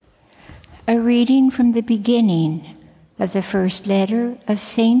A reading from the beginning of the first letter of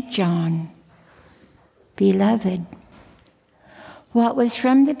St. John. Beloved, what was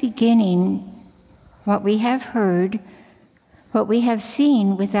from the beginning, what we have heard, what we have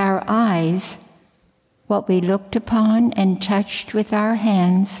seen with our eyes, what we looked upon and touched with our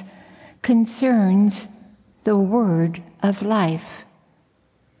hands, concerns the word of life.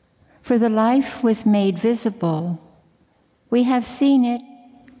 For the life was made visible. We have seen it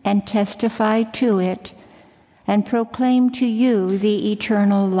and testify to it, and proclaim to you the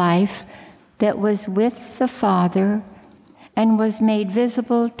eternal life that was with the Father and was made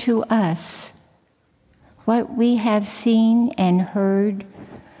visible to us. What we have seen and heard,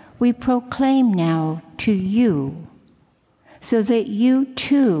 we proclaim now to you, so that you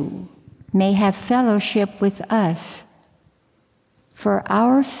too may have fellowship with us. For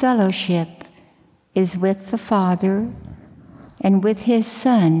our fellowship is with the Father and with his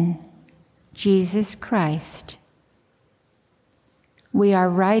Son, Jesus Christ. We are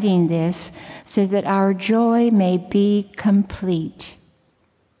writing this so that our joy may be complete.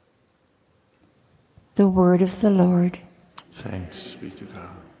 The word of the Lord. Thanks be to God.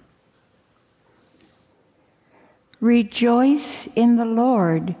 Rejoice in the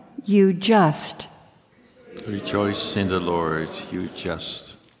Lord, you just. Rejoice in the Lord, you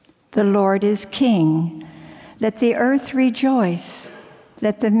just. The Lord is King. Let the earth rejoice.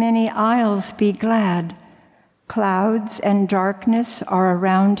 Let the many isles be glad. Clouds and darkness are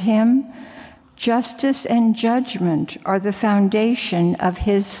around him. Justice and judgment are the foundation of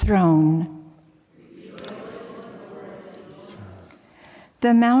his throne.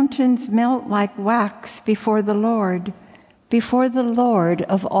 The mountains melt like wax before the Lord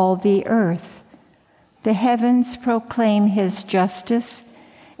of all the earth. The heavens proclaim his justice,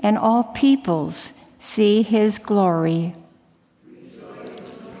 and all peoples see his glory.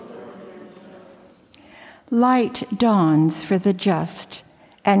 Light dawns for the just,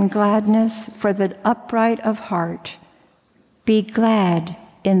 and gladness for the upright of heart. Be glad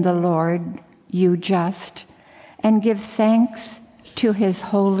in the Lord, you just, and give thanks to his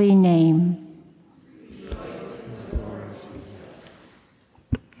holy name.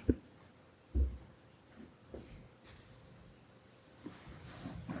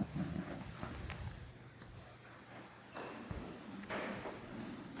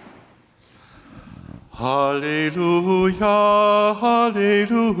 Hallelujah,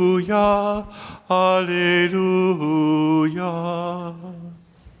 hallelujah, hallelujah.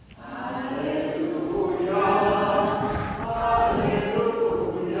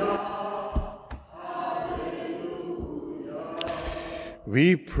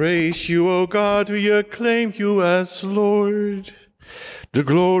 We praise you, O God, we acclaim you as Lord. The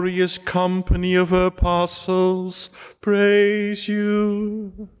glorious company of apostles praise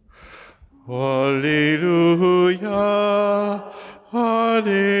you. Hallelujah,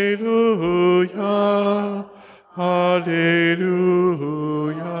 hallelujah, hallelujah.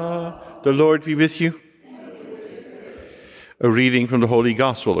 The Lord be with you. A reading from the Holy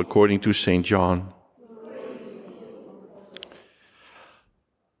Gospel according to St. John.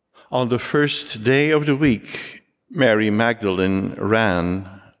 On the first day of the week, Mary Magdalene ran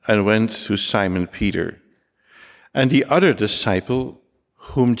and went to Simon Peter and the other disciple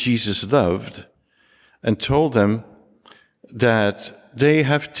whom Jesus loved, and told them that they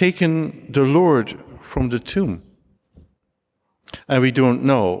have taken the Lord from the tomb, and we don't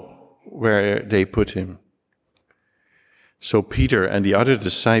know where they put him. So Peter and the other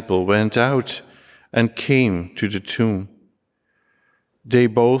disciple went out and came to the tomb. They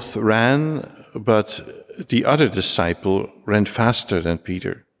both ran, but the other disciple ran faster than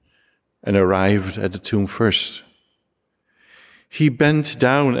Peter and arrived at the tomb first. He bent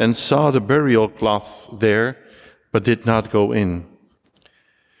down and saw the burial cloth there, but did not go in.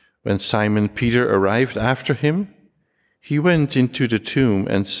 When Simon Peter arrived after him, he went into the tomb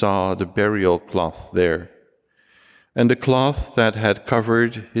and saw the burial cloth there, and the cloth that had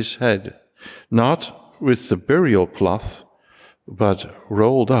covered his head, not with the burial cloth, but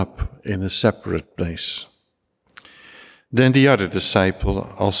rolled up in a separate place. Then the other disciple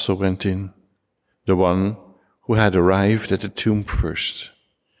also went in, the one who had arrived at the tomb first.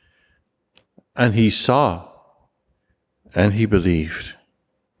 And he saw, and he believed.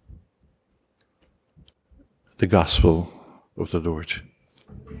 The Gospel of the Lord.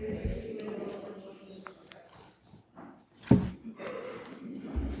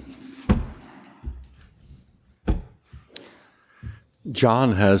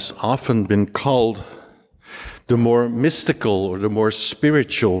 John has often been called the more mystical or the more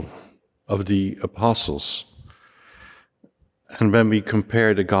spiritual of the apostles. And when we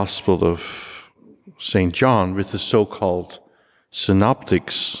compare the Gospel of St. John with the so-called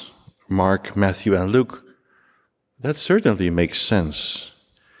synoptics, Mark, Matthew, and Luke, that certainly makes sense.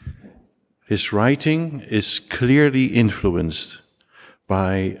 His writing is clearly influenced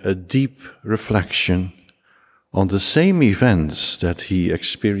by a deep reflection on the same events that he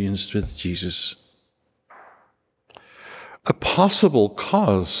experienced with Jesus. A possible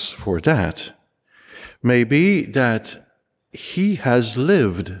cause for that may be that he has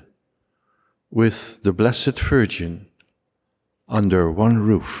lived with the Blessed Virgin under one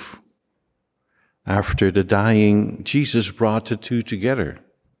roof. After the dying, Jesus brought the two together.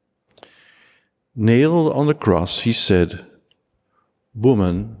 Nailed on the cross, he said,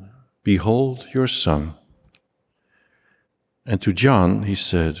 "Woman, behold your son." And to John, he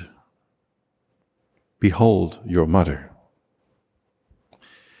said, "Behold your mother."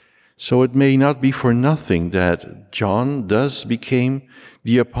 So it may not be for nothing that John thus became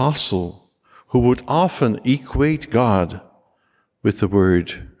the apostle who would often equate God with the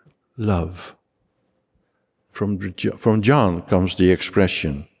word love. From John comes the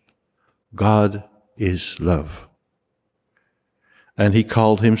expression, God is love. And he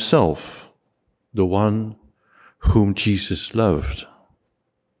called himself the one whom Jesus loved.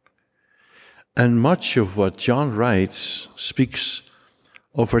 And much of what John writes speaks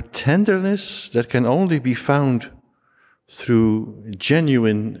of a tenderness that can only be found through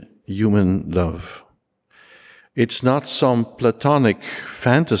genuine human love. It's not some Platonic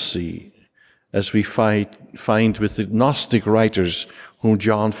fantasy as we find with the Gnostic writers whom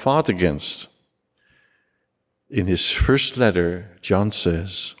John fought against. In his first letter, John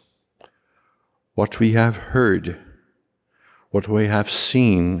says, "What we have heard, what we have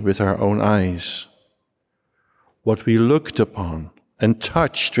seen with our own eyes, what we looked upon and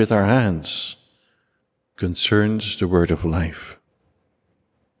touched with our hands, concerns the word of life."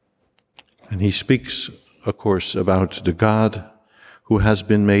 And he speaks, of course, about the God who has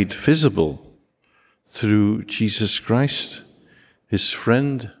been made visible through Jesus Christ, his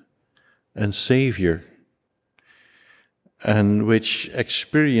friend and Savior, and which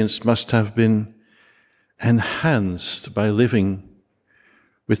experience must have been enhanced by living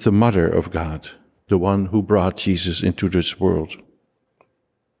with the Mother of God, the one who brought Jesus into this world.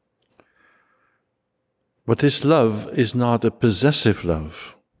 But this love is not a possessive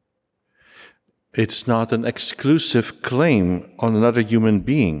love. It's not an exclusive claim on another human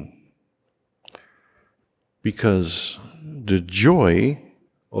being, because the joy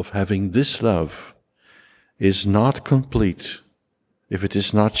of having this love is not complete if it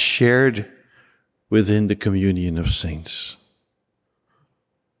is not shared within the communion of saints.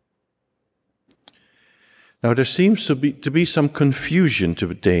 Now, there seems to be some confusion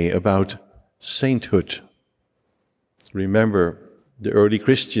today about sainthood. Remember, the early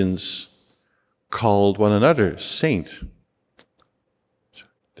Christians called one another saint.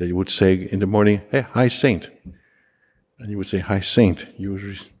 They would say in the morning, "Hey, hi, saint." And you would say, "Hi, saint."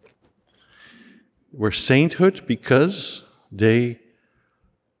 You were sainthood because they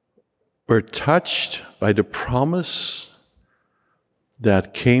were touched by the promise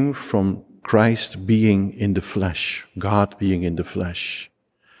that came from Christ being in the flesh, God being in the flesh.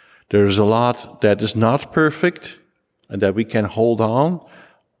 There is a lot that is not perfect and that we can hold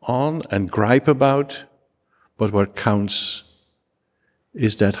on and gripe about, but what counts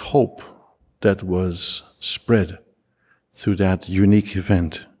is that hope that was spread through that unique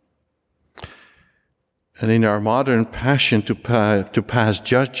event. And in our modern passion to pass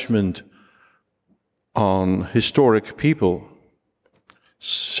judgment on historic people,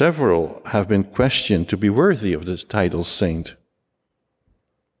 several have been questioned to be worthy of this title saint.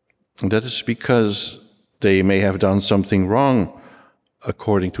 And that is because they may have done something wrong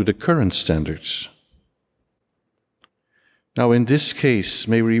according to the current standards. Now, in this case,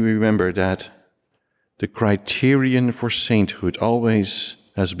 may we remember that the criterion for sainthood always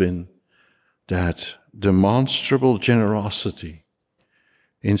has been that demonstrable generosity,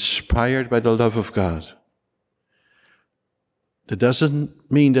 inspired by the love of God. That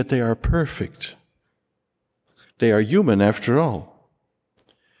doesn't mean that they are perfect. They are human after all.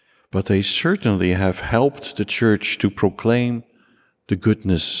 But they certainly have helped the church to proclaim the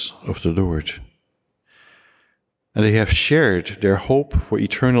goodness of the Lord. And they have shared their hope for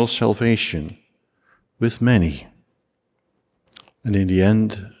eternal salvation with many. And in the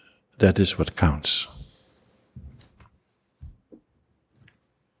end, that is what counts.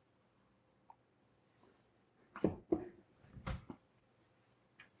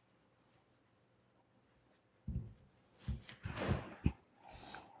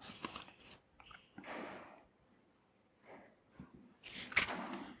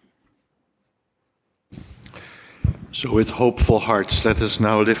 So with hopeful hearts, let us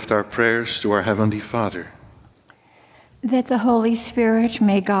now lift our prayers to our Heavenly Father. That the Holy Spirit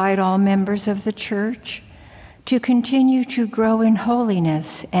may guide all members of the Church to continue to grow in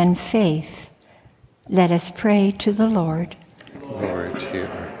holiness and faith, let us pray to the Lord. Lord, hear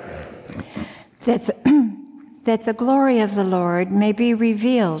our prayer. That the glory of the Lord may be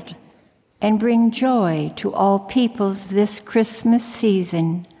revealed and bring joy to all peoples this Christmas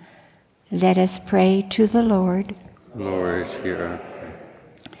season, let us pray to the Lord. Lord, hear our prayer.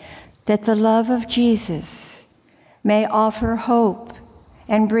 That the love of Jesus may offer hope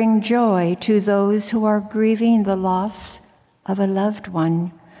and bring joy to those who are grieving the loss of a loved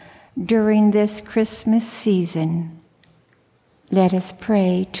one during this Christmas season, let us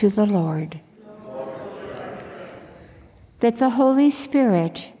pray to the Lord. That the Holy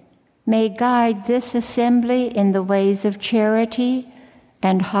Spirit may guide this assembly in the ways of charity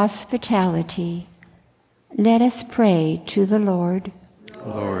and hospitality, let us pray to the Lord.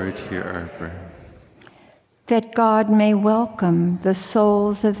 Lord, hear our prayer. That God may welcome the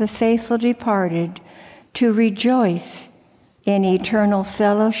souls of the faithful departed to rejoice in eternal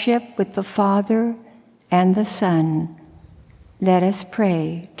fellowship with the Father and the Son, let us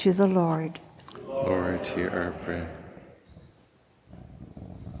pray to the Lord. Lord, hear our prayer.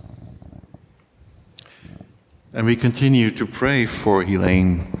 And we continue to pray for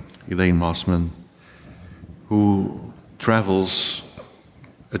Elaine Mossman, who travels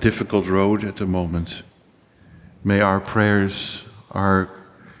a difficult road at the moment. May our prayers, our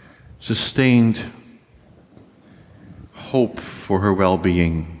sustained hope for her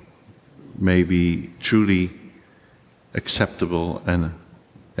well-being may be truly acceptable and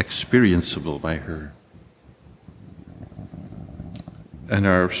experienceable by her. And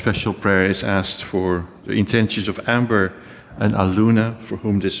our special prayer is asked for the intentions of Amber and Aluna, for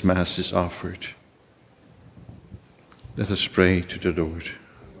whom this Mass is offered. Let us pray to the Lord.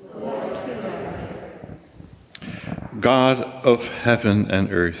 God of heaven and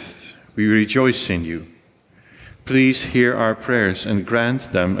earth, we rejoice in you. Please hear our prayers and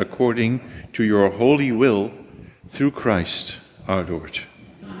grant them according to your holy will through Christ our Lord.